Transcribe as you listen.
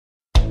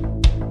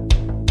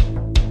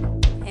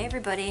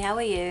everybody, how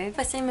are you? If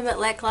I seem a bit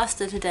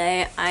lackluster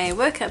today, I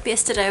woke up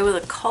yesterday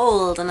with a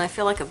cold and I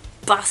feel like a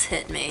bus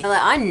hit me. Like,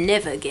 I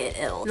never get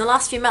ill. In the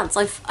last few months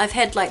I've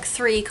had like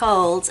 3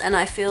 colds and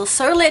I feel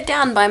so let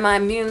down by my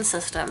immune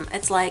system.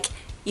 It's like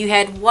you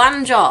had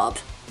one job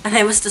and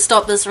that was to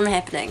stop this from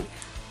happening.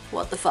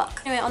 What the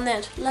fuck? Anyway, on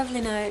that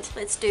lovely note,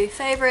 let's do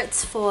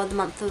favourites for the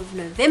month of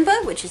November,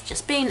 which has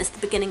just been. It's the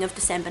beginning of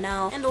December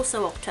now, and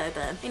also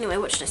October. Anyway,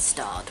 what should I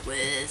start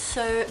with?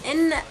 So,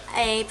 in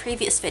a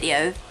previous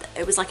video,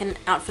 it was like an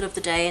outfit of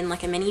the day and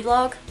like a mini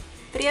vlog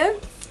video.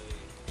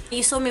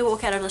 You saw me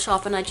walk out of the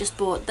shop and I just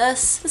bought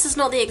this. This is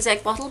not the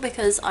exact bottle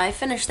because I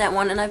finished that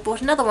one and I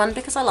bought another one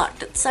because I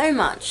liked it so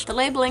much. The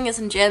labelling is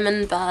in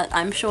German, but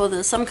I'm sure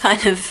there's some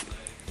kind of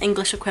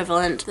English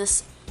equivalent.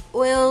 This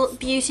Oil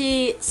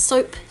Beauty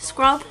Soap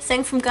Scrub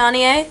thing from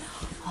Garnier.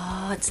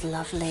 Oh, it's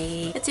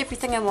lovely. It's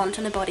everything I want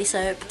in a body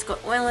soap. It's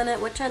got oil in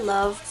it, which I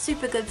love.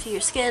 Super good for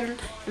your skin.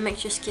 It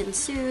makes your skin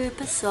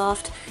super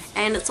soft.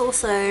 And it's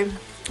also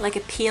like a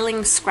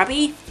peeling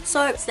scrubby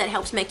soap. So that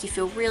helps make you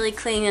feel really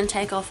clean and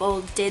take off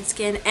all dead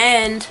skin.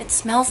 And it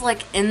smells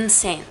like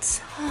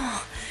incense.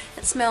 Oh,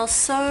 it smells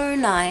so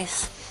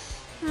nice.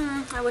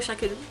 I wish I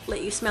could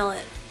let you smell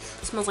it.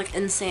 It smells like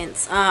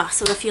incense.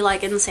 So if you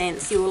like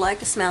incense, you will like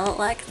to smell it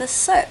like this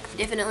soap.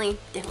 Definitely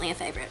a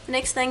favourite. The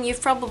next thing,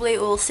 you've probably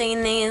all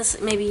seen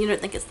these, maybe you don't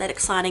think it's that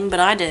exciting,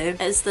 but I do,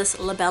 is this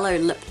Labello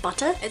lip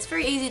butter. It's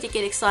very easy to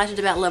get excited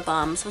about lip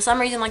balms. For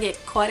some reason I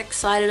get quite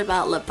excited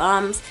about lip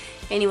balms.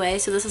 Anyway,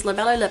 so this is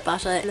Labello lip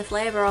butter, and the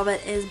flavour of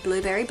it is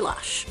blueberry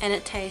blush, and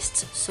it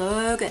tastes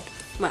so good.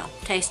 Well,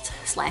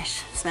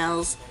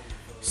 smells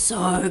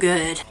so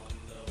good.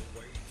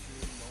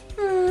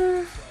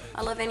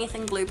 I love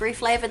anything blueberry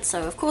flavoured,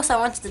 so of course I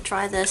wanted to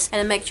try this, and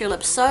it makes your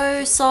lips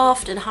so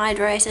soft and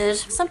hydrated.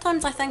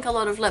 Sometimes I think a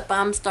lot of lip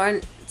balms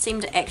don't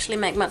seem to actually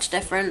make much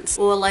difference,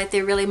 or like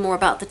they're really more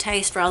about the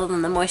taste rather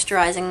than the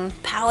moisturising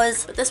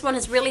powers. But this one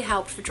has really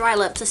helped for dry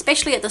lips,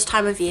 especially at this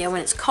time of year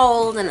when it's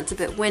cold and it's a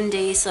bit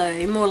windy, so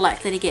you're more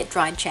likely to get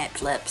dried,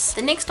 chapped lips.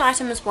 The next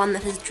item is one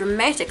that has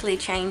dramatically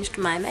changed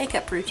my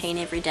makeup routine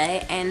every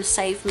day and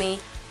saved me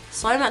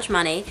so much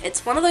money.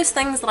 It's one of those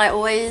things that I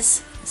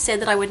always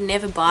said that I would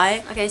never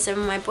buy. Okay, so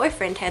my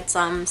boyfriend had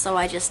some, so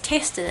I just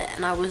tested it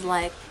and I was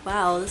like,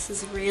 wow, this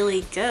is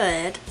really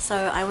good. So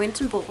I went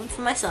and bought one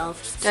for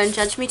myself. Don't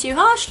judge me too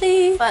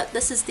harshly. But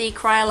this is the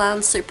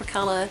Kryolan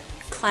Supercolor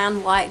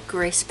Clown White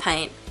Grease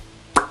Paint.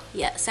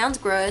 Yeah, sounds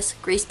gross.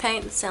 Grease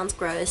paint sounds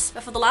gross.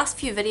 But for the last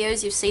few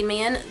videos you've seen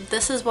me in,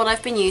 this is what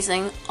I've been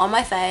using on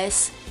my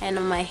face and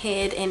on my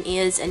head and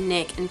ears and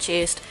neck and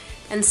chest,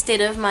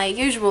 instead of my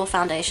usual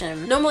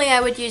foundation. Normally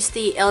I would use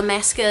the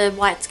Illamasqua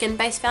white skin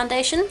based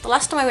foundation. The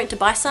last time I went to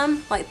buy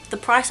some, like, the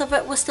price of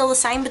it was still the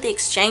same, but the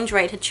exchange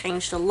rate had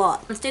changed a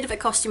lot. Instead of it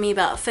costing me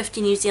about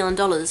 50 New Zealand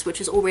dollars,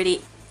 which is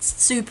already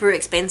super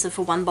expensive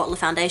for one bottle of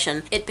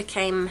foundation, it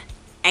became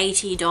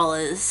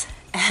 $80.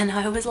 And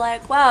I was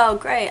like, wow,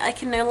 great, I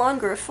can no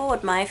longer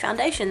afford my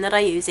foundation that I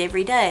use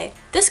every day.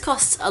 This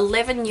costs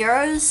 11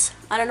 euros.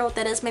 I don't know what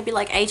that is, maybe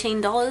like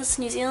 $18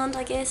 New Zealand,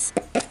 I guess.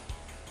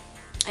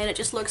 And it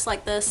just looks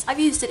like this. I've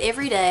used it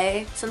every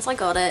day since I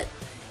got it,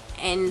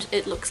 and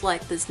it looks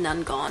like there's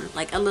none gone.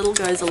 Like, a little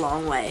goes a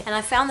long way. And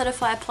I found that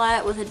if I apply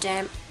it with a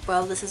damp,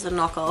 well, this is a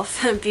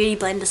knockoff beauty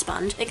blender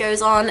sponge, it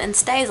goes on and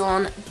stays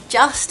on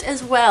just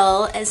as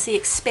well as the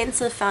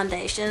expensive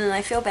foundation. And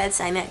I feel bad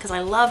saying that because I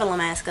love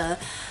Illamasqua.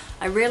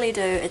 I really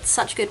do. It's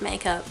such good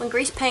makeup. When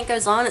grease paint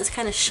goes on, it's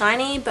kind of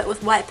shiny, but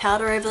with white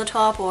powder over the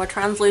top or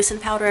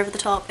translucent powder over the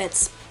top,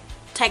 it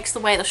takes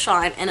away the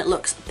shine and it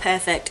looks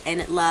perfect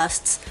and it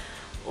lasts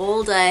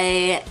all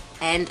day,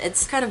 and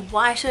it's kind of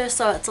whiter,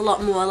 so it's a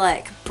lot more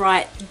like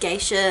bright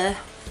geisha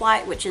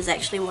white, which is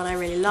actually what I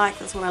really like.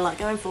 That's what I like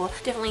going for.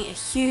 Definitely a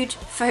huge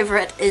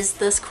favourite is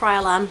this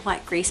Kryolan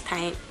white grease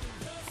paint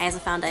as a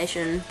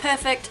foundation.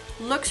 Perfect,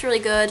 looks really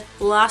good,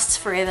 lasts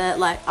forever.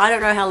 Like, I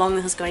don't know how long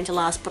this is going to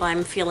last, but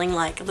I'm feeling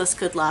like this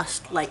could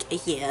last like a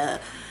year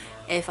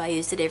if I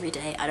used it every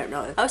day. I don't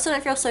know. I also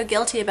don't feel so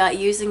guilty about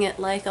using it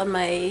like on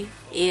my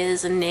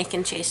ears and neck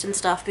and chest and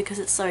stuff because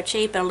it's so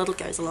cheap and a little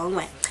goes a long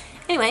way.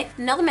 Anyway,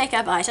 another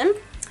makeup item,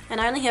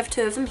 and I only have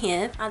 2 of them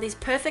here, are these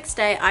Perfect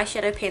Stay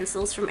eyeshadow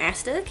pencils from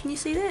Asta. Can you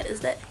see that? Is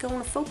that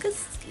going to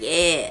focus?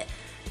 Yeah.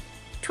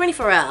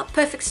 24-hour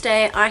Perfect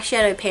Stay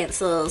eyeshadow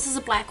pencils. This is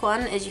a black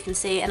one, as you can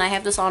see, and I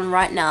have this on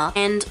right now.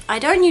 And I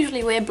don't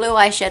usually wear blue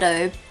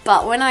eyeshadow,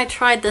 but when I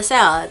tried this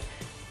out,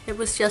 it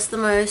was just the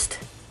most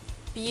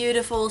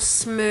beautiful,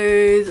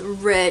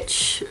 smooth,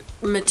 rich,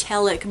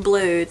 metallic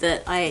blue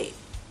that I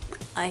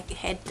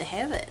had to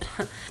have it.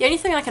 The only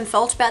thing I can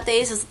fault about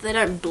these is that they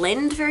don't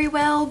blend very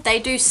well. They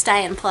do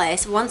stay in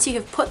place. Once you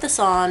have put this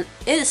on,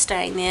 it is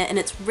staying there, and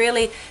it's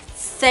really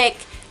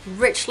thick,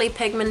 richly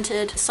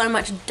pigmented, so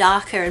much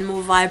darker and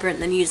more vibrant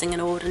than using an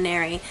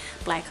ordinary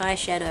black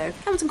eyeshadow.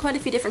 Comes in quite a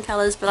few different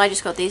colours, but I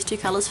just got these 2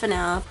 colours for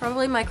now.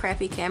 Probably my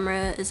crappy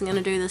camera isn't going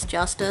to do this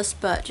justice,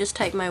 but just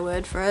take my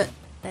word for it.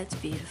 That's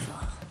beautiful.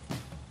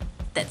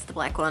 That's the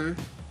black one.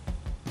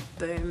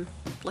 Boom.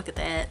 Look at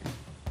that.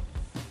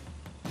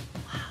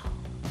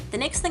 The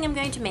next thing I'm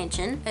going to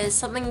mention is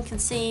something you can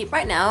see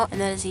right now,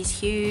 and that is these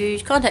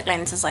huge contact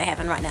lenses I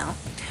have in right now.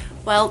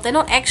 Well, they're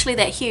not actually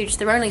that huge,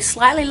 they're only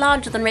slightly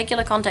larger than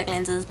regular contact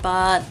lenses,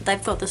 but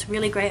they've got this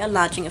really great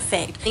enlarging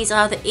effect. These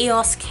are the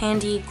EOS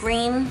Candy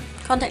Green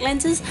contact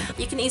lenses.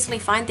 You can easily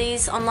find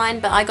these online,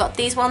 but I got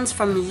these ones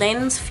from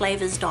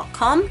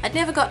lensflavors.com. I'd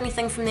never got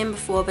anything from them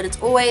before, but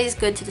it's always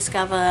good to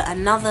discover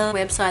another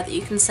website that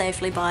you can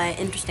safely buy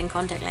interesting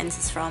contact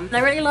lenses from. And I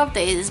really love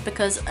these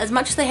because as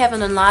much as they have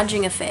an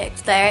enlarging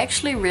effect, they're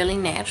actually really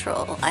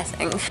natural, I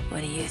think.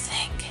 What do you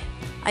think?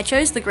 I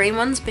chose the green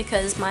ones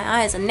because my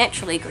eyes are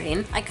naturally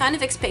green. I kind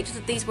of expected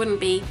that these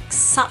wouldn't be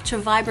such a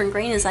vibrant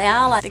green as they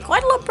are. Like, they're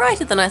quite a lot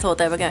brighter than I thought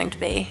they were going to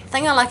be. The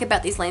thing I like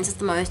about these lenses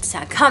the most is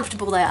how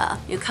comfortable they are.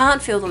 You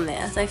can't feel them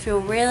there. They feel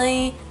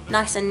really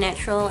nice and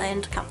natural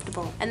and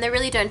comfortable. And they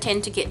really don't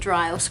tend to get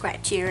dry or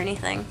scratchy or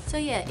anything. So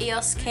yeah,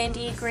 EOS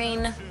Candy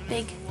Green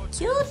big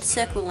cute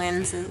circle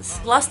lenses.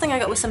 The last thing I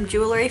got was some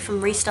jewellery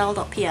from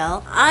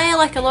Restyle.pl. I,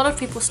 like a lot of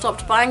people,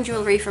 stopped buying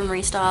jewellery from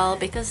Restyle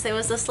because there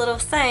was this little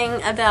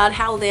thing about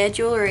how their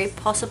jewellery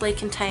possibly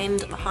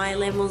contained high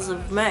levels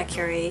of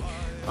mercury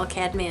or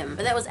cadmium.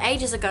 But that was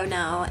ages ago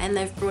now, and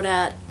they've brought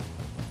out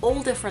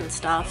all different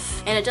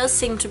stuff, and it does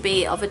seem to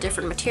be of a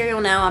different material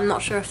now. I'm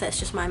not sure if that's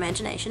just my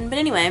imagination, but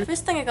anyway,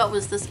 first thing I got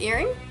was this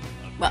earring.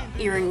 Well,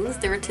 earrings,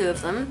 there are two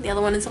of them. The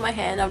other one is on my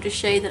hand. I'll just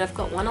show you that I've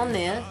got one on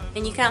there.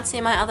 And you can't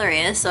see my other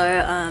ear, so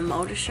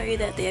I'll just show you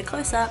that there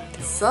close up.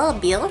 So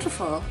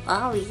beautiful.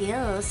 Oh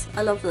yes,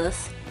 I love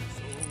this.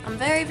 I'm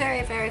very,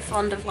 very, very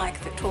fond of like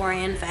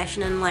Victorian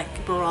fashion and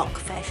like Baroque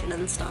fashion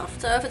and stuff.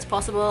 So if it's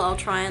possible, I'll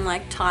try and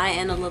like tie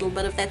in a little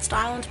bit of that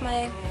style into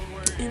my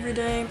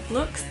everyday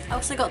looks. I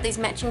also got these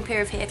matching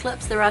pair of hair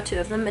clips. There are two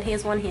of them, but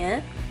here's one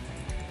here.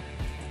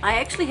 I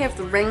actually have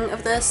the ring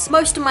of this.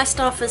 Most of my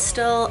stuff is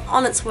still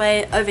on its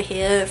way over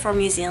here from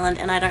New Zealand,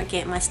 and I don't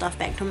get my stuff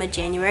back till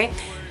mid-January.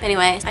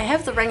 Anyway, I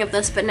have the ring of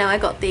this, but now I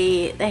got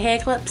the hair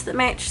clips that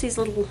match these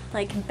little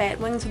like bat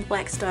wings with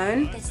black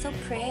stone. They're so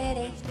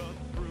pretty.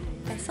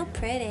 They're so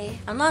pretty.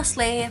 And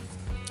lastly,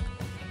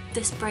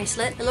 this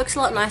bracelet. It looks a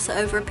lot nicer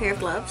over a pair of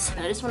gloves,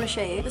 but I just want to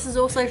show you. This is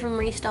also from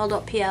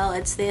Restyle.pl.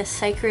 It's their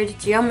Sacred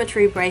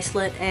Geometry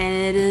bracelet, and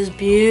it is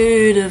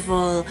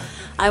beautiful.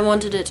 I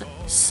wanted it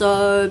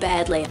so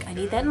badly. I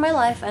need that in my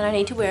life, and I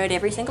need to wear it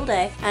every single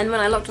day. And when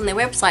I looked on their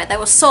website, they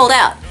were sold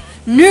out.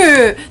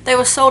 No! They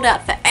were sold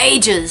out for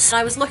ages.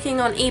 I was looking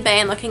on eBay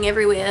and looking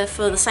everywhere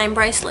for the same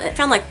bracelet. I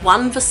found like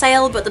one for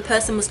sale, but the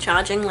person was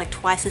charging like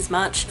twice as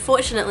much.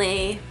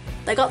 Fortunately,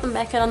 they got them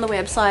back out on the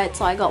website,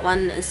 so I got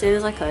one as soon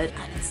as I could.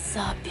 And it's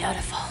so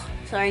beautiful.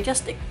 Sorry,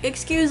 just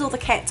excuse all the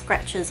cat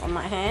scratches on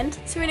my hand.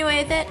 So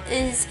anyway, that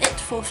is it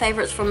for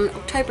favourites from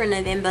October and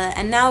November,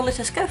 and now let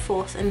us go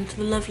forth into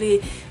the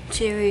lovely,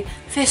 cheery,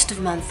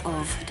 festive month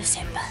of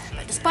December.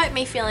 But despite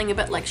me feeling a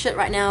bit like shit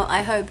right now,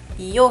 I hope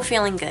you're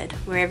feeling good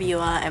wherever you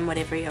are and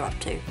whatever you're up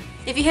to.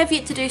 If you have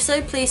yet to do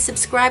so, please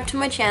subscribe to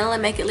my channel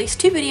and make at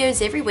least 2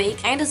 videos every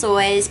week. And as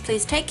always,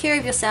 please take care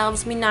of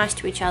yourselves, be nice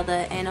to each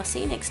other, and I'll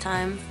see you next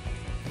time.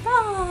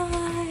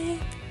 Bye!